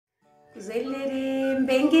Güzellerim,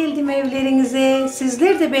 ben geldim evlerinize.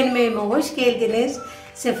 Sizler de benim evime hoş geldiniz.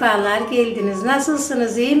 Sefalar geldiniz.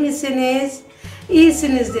 Nasılsınız, iyi misiniz?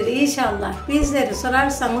 İyisinizdir inşallah. Bizleri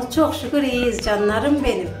sorarsanız çok şükür iyiyiz canlarım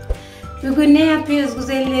benim. Bugün ne yapıyoruz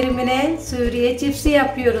güzellerimine? Suriye cipsi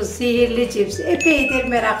yapıyoruz, sihirli cips. Epeydir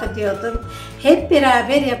merak ediyordum. Hep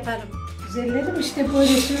beraber yaparım. Güzellerim işte böyle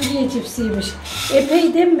Suriye cipsiymiş.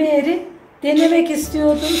 Epeyden beri denemek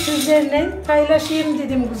istiyordum, sizlerle paylaşayım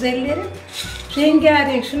dedim güzellerim.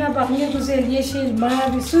 Rengarenk, şuna bak ne güzel yeşil,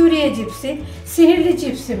 mavi Suriye cipsi, sihirli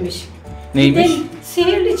cipsimiş. Neymiş?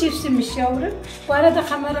 Sihirli cipsimiş yavrum. Bu arada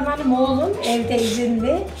kameramanım oğlum evde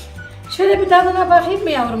izinli. Şöyle bir tadına bakayım mı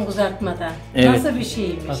yavrum kızartmadan? Evet. Nasıl bir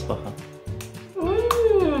şeymiş? Bak bakalım.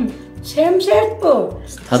 Şemşert bu.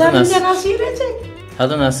 Tadı nasıl? Nasıl yiyecek?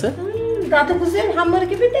 Tadı nasıl? Tadı güzel, hamur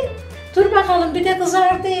gibi de. Dur bakalım bir de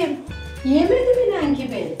kızartayım. Yemedim inan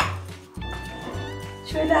gibi.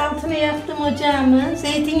 Şöyle altını yaktım ocağımı.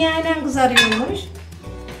 Zeytinyağıyla kızarıyormuş.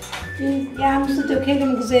 Bir yağımızı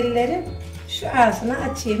dökelim güzellerim. Şu ağzını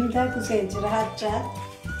açayım da güzelce rahatça.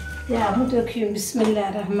 Yağımı döküyorum.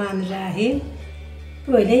 Bismillahirrahmanirrahim.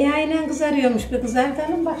 Böyle yağıyla kızarıyormuş. Bir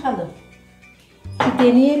kızartalım bakalım. Bir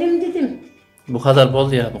deneyelim dedim. Bu kadar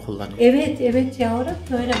bol yağ mı kullanıyor? Evet yavrum.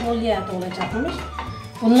 Böyle bol yağ da olacakmış.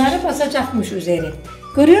 Bunları basacakmış üzeri.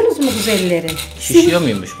 Görüyorsunuz mu güzelleri? Şişiyor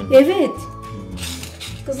muymuş bunlar? Evet.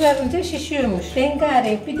 Kızarınca şişiyormuş.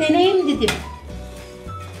 Rengarenk. Bir deneyim dedim.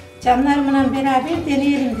 Canlarımla beraber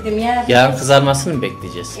deneyelim dedim. Yağın kızarmasını mı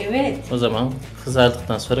bekleyeceğiz? Evet. O zaman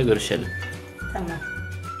kızardıktan sonra görüşelim. Tamam.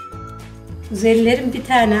 Güzellerim bir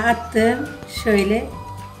tane attım. Şöyle.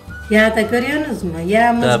 Yağda görüyorsunuz mu?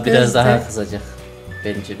 Yağımız Daha biraz kızdı. daha kızacak.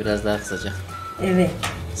 Bence biraz daha kızacak. Evet.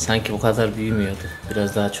 Sanki bu kadar büyümüyordu.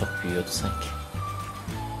 Biraz daha çok büyüyordu sanki.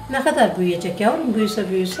 Ne kadar büyüyecek yavrum?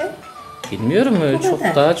 Büyüse? Bilmiyorum Bu çok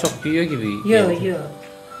kadar. daha çok büyüyor gibi. Yok.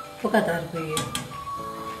 Bu kadar büyüyor.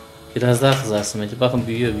 Biraz daha kızarsın bence. Bakın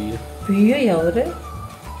büyüyor. Büyüyor yavrum.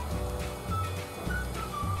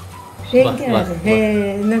 Rengarenk. Bak.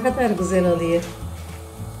 Ne kadar güzel oluyor.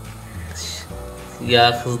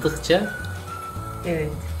 Yağ kızdıkça Evet.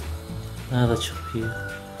 daha da çok büyüyor.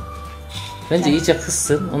 Bence iyice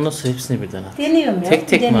kızsın. Ondan sonra hepsini birden at. Deniyorum ya.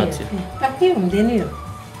 Tek mi deniyorum. atıyor? Bakıyorum, deniyorum.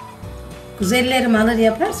 Güzellerim alır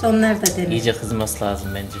yaparsa onlar da deniyor. İyice kızması lazım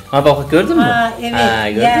bence. Ha bak gördün mü?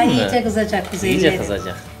 Evet. Gördün ya mü? iyice kızacak güzellerim. İyice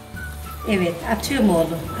kızacak. Evet. Atıyorum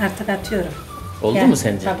oğlum. Artık atıyorum. Oldu Ya, mu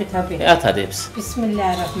sence? Tabii. At hadi hepsi.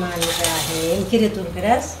 Bismillahirrahmanirrahim. Geri dur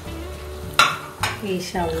biraz.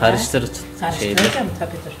 İnşallah. Karıştır tut. Karıştıracağım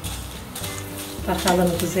tabii dur.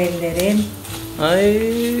 Bakalım güzellerim. Ay.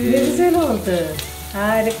 Ne güzel oldu.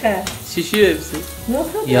 Harika. Şişiyor hepsi. Ne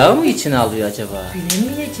kadar? Yağ mı içine alıyor acaba?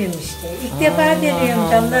 Bilemeyeceğim işte. İlk defa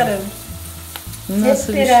deniyorum canlarım.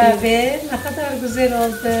 Nasıl Hep bir şey? beraber ne kadar güzel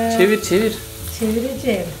oldu. Çevir.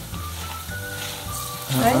 Çevireceğim.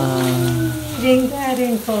 Ay,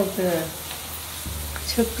 rengarenk oldu.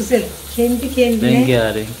 Çok güzel. Kendi kendine.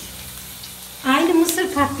 Rengarenk. Aynı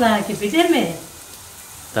mısır patlağı gibi değil mi?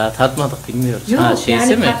 Daha tatmadık bilmiyoruz. Yok Şeysi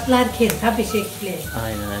yani mi? patlarken tabii şekli.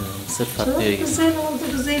 Aynen. Mısır Çok patlıyor gibi. güzel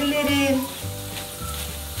oldu güzellerim.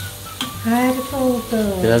 Harika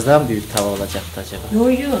oldu. Biraz daha mı büyük tava olacaktı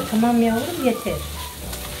acaba? Yok tamam yavrum yeter.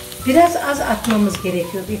 Biraz az atmamız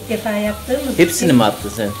gerekiyor. İlk defa yaptığımız Hepsini için. mi attın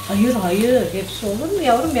sen? Hayır. Hepsi olur mu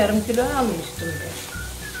yavrum? Yarım kilo almıştım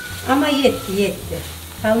ben. Ama yetti.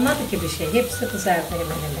 Kalmadı ki bir şey. Hepsi kızardı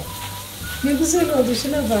hemen. Ne güzel oldu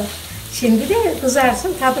şuna bak. Şimdi de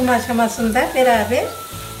kızarsın tadım aşamasında beraber.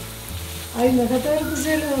 Ay ne kadar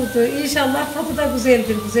güzel oldu. İnşallah tadı da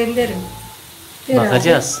güzeldir güzellerim. Beraber.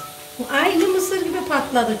 Bakacağız. Aynı mısır gibi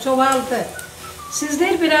patladı, çoğaldı.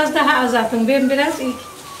 Sizler biraz daha az atın. Ben biraz ilk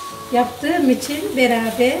yaptığım için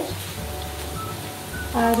beraber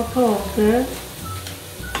harika oldu.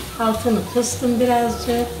 Altını kıstım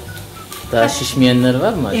birazcık. Daha şişmeyenler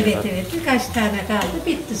var mı acaba? Evet birkaç tane kaldı.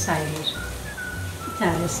 Bitti sayılır. Bir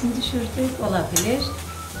tanesini düşürdük. Olabilir.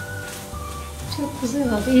 Çok güzel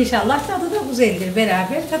oldu. İnşallah tadı da güzeldir.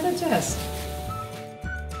 Beraber tadacağız.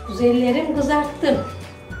 Güzellerim kızarttım.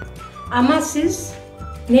 Ama siz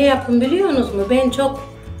ne yapın biliyorsunuz mu? Ben çok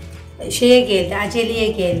aceleye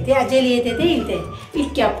geldi. Aceleye de değil de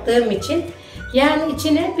ilk yaptığım için. Yani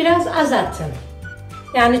içine biraz az atın.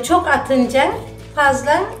 Yani çok atınca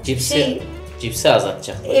fazla Cipsi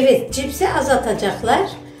azaltacak. Evet, cipsi az atacaklar.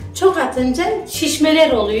 Çok atınca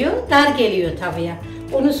şişmeler oluyor, dar geliyor tavaya.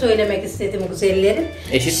 Onu söylemek istedim güzellerim.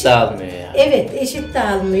 Eşit dağılmıyor yani. Evet, eşit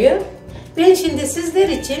dağılmıyor. Ben şimdi sizler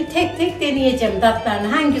için tek tek deneyeceğim tatlarını.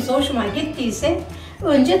 Hangisi hoşuma gittiyse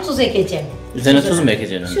önce tuz ekeceğim. Üzerine tuz mu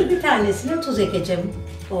ekeceksin? Şu bir tanesine tuz ekeceğim.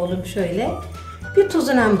 oğlum şöyle. Bir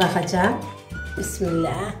tuzuna bakacağım.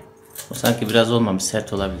 Bismillah. O sanki biraz olmamış,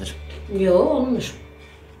 sert olabilir. Yo, olmuş.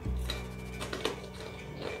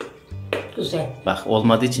 Güzel. Bak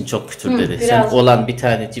olmadığı için çok kütür dedi. biraz- Sen olan bir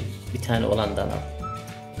tane olandan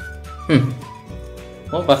al.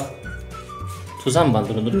 O bak. Tuza mı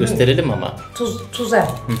bandırılır? Gösterelim ama. Tuza.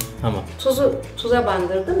 Tamam. Tuza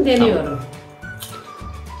bandırdım, deniyorum.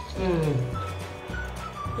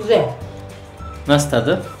 Güzel. Nasıl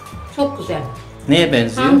tadı? Çok güzel. Neye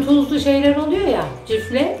benziyor? Tam tuzlu şeyler oluyor ya,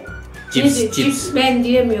 cifle. Cips. Ben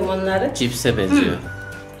diyemiyorum onları. Cipse benziyor.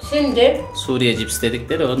 Şimdi, Suriye cips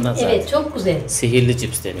dedikleri ondan zaten. evet çok güzel. Sihirli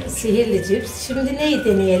cips deniyormuş. Sihirli cips. Şimdi neyi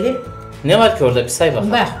deneyelim? Ne var ki orada, bir say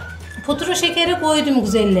bakalım. Bak, pudra şekeri koydum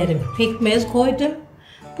güzellerim. Pekmez koydum.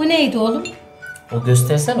 Bu neydi oğlum? O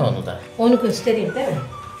göstersene onu da. Onu göstereyim değil mi?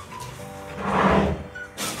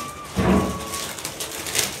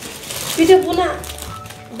 Bir de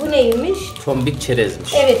bu neymiş? Tombik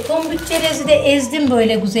çerezmiş. Evet, tombik çerezi de ezdim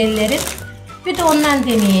böyle güzellerim. Bir de ondan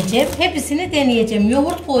deneyeceğim. Hepsini deneyeceğim.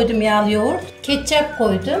 Yoğurt koydum, yağlı yoğurt. Ketçap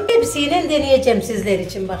koydum. Hepsiyle deneyeceğim sizler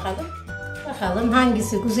için bakalım. Bakalım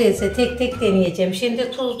hangisi güzelse tek tek deneyeceğim.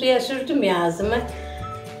 Şimdi tuzluya sürdüm ya ağzıma.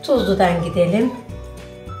 Tuzludan gidelim.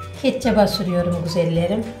 Ketçaba sürüyorum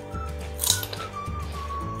güzellerim.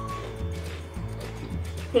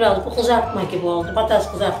 Biraz bu kızartma gibi oldu.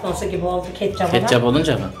 Patates kızartması gibi oldu ketçabına. Ketçap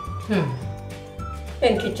olunca mı?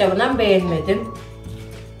 Ben ketçabından beğenmedim.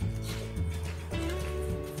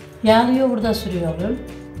 Yağlı yoğurda sürüyorum.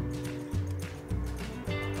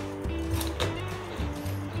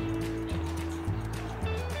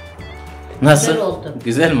 Nasıl? Güzel oldu.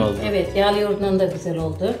 Güzel mi oldu? Evet, yağlı yoğurdundan da güzel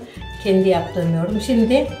oldu. Kendi yaptığım yoğurdum.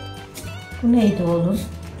 Şimdi bu neydi oğlum?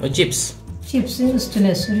 O cips. Cipsin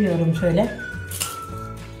üstüne sürüyorum şöyle.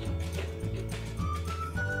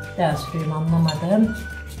 Daha sürüyorum, anlamadım.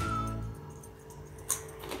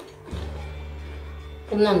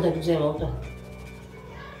 Bundan da güzel oldu.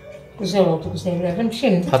 Güzel oldu güzellerim.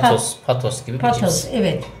 Şimdi Patos gibi bir patos, cips.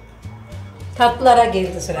 evet. Tatlılara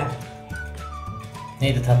geldi sıra.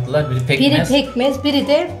 Neydi tatlılar? Biri Biri pekmez. pekmez, biri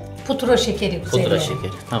de pudra şekeri güzelleri. Pudra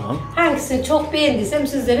şekeri. Tamam. Hangisini çok beğendiysem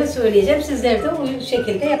sizlere söyleyeceğim. Sizler de o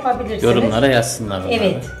şekilde yapabilirsiniz. Yorumlara yazsınlar onları.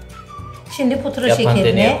 Evet. Şimdi pudra Yapan şekerine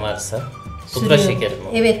deneyen varsa. Pudra sürüyorum. şekeri mi?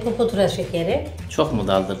 Evet, bu pudra şekeri. Çok mu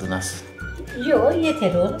daldırdın az? Yo,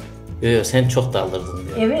 yeter oğlum. Yok sen çok daldırdın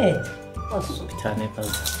diyor. Evet. Olsun. Bir tane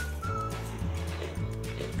fazla.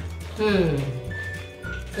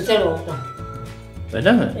 Güzel oldu.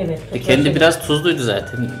 Öyle mi? Evet, pudra Kendi şekeri. biraz tuzluydu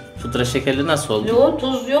zaten. Pudra şekerli nasıl oldu? Yo,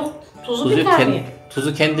 tuz yok. Tuzu bir tane.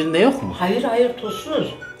 Tuzu kendinde yok mu? Hayır,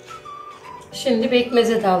 tuzsuz. Şimdi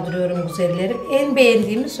pekmeze daldırıyorum güzellerim. En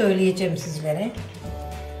beğendiğimi söyleyeceğim sizlere.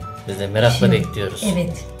 Biz de merakla bekliyoruz.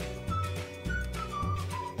 Evet.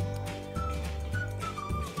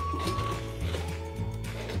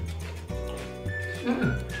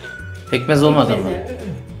 Pekmez olmadı mı? Pekmeze,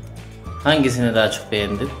 Hangisini daha çok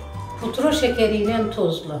beğendin? pudra şekeriyle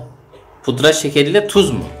tuzlu. Pudra şekeriyle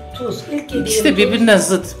tuz mu? Tuz. İlk yediğim İkisi de tuz. birbirinden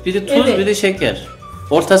zıt. Biri tuz, Evet. biri şeker.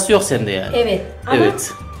 Ortası yok sende yani. Evet. Ama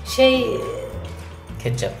Evet.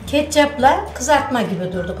 Ketçap. ketçapla kızartma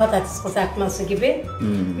gibi durdu. Patates kızartması gibi.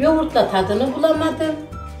 Yoğurtla tadını bulamadım.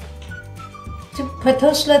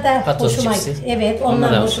 Patosla da Patos hoşuma cipsi. gitti. Evet, Onlar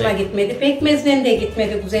ondan da hoşuma şey. gitmedi. Pekmezden de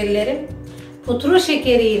gitmedi güzellerim. Pudra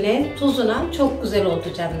şekeriyle tuzuna çok güzel oldu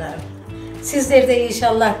canlarım. Sizler de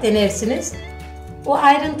inşallah denersiniz. O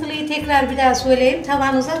ayrıntılıyı tekrar bir daha söyleyeyim.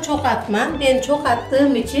 Tavanıza çok atmam. Ben çok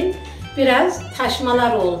attığım için biraz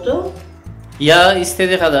taşmalar oldu. Yağ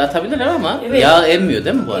istediği kadar atabilirler ama Evet. yağ emmiyor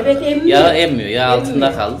değil mi bu arada? Evet, emmiyor. Yağ emmiyor. Yağ Emmiyor.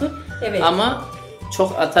 altında kaldı. Evet. Ama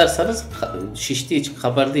çok atarsanız şiştiği için,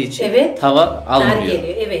 kabardığı için Evet. tava Dar almıyor.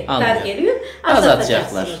 geliyor, evet, Almıyor. dar geliyor. Az Az atacaklar.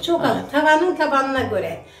 atacaksınız, çok az. Aynen. Tavanın tabanına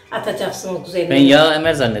göre atacaksınız güzel. Ben yağ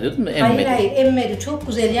emer zannediyordum da emmedi. Hayır, emmedi. Çok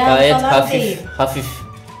güzel. Yağ Gayet falan hafif, değil. hafif.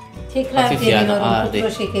 Tekrar hafif yani, deniyorum ağır pudra değil.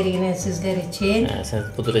 şekeriyle sizler için. Yani sen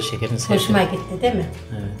pudra şekerini sevdin. Hoşuma gitti değil mi?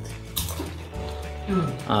 Evet.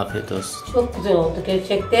 Afiyet olsun. Çok güzel oldu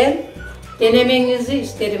gerçekten. Denemenizi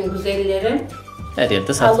isterim güzellerim. Her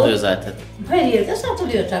yerde satılıyor Alın. zaten. Her yerde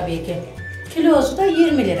satılıyor tabii ki. Kilosu da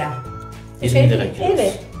 20 lira. 20 lira kilosu.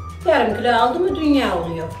 Evet. Yarım kilo aldı mı dünya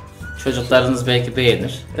oluyor. Çocuklarınız belki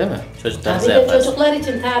beğenir, değil mi? Tabii Çocuklarınıza de yaparsın. çocuklar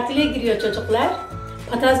için tatile giriyor çocuklar.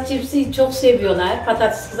 Patates cipsi çok seviyorlar.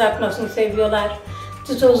 Patates kızartmasını seviyorlar.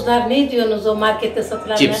 Tuzlar ne diyorsunuz o markette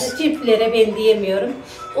satılanlara? Cips. Cipslere ben diyemiyorum.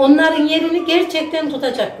 Onların yerini gerçekten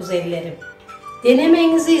tutacak güzellerim.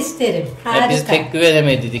 Denemenizi isterim. Harika. Biz pek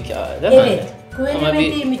güvenemedik değil mi? Evet. anne? Ama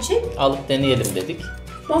Güvenemediğim bir için alıp deneyelim dedik.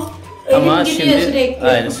 bak Elim Ama gidiyor şimdi sürekli.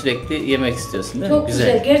 aynı sürekli yemek istiyorsun değil mi? Çok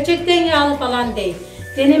güzel. Gerçekten yağlı falan değil.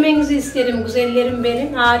 Denemenizi isterim güzellerim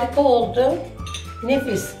benim. Harika oldu.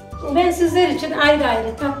 Nefis. Ben sizler için ayrı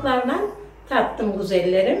ayrı tatlarla tattım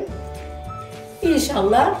güzellerim.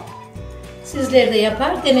 İnşallah sizler de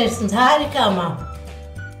yapar denersiniz. Harika ama.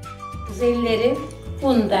 Güzellerim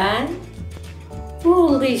bundan. Bu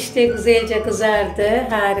oldu işte, güzelce kızardı.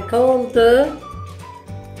 Harika oldu.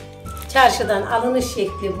 Çarşıdan alınış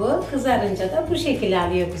şekli bu. Kızarınca da bu şekilde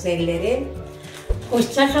alıyor güzellerim.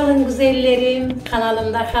 Hoşça kalın güzellerim.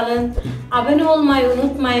 Kanalımda kalın. Abone olmayı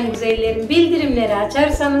unutmayın güzellerim. Bildirimleri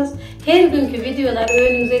açarsanız her günkü videolar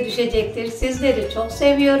önünüze düşecektir. Sizleri çok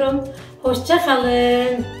seviyorum. Hoşça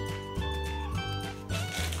kalın.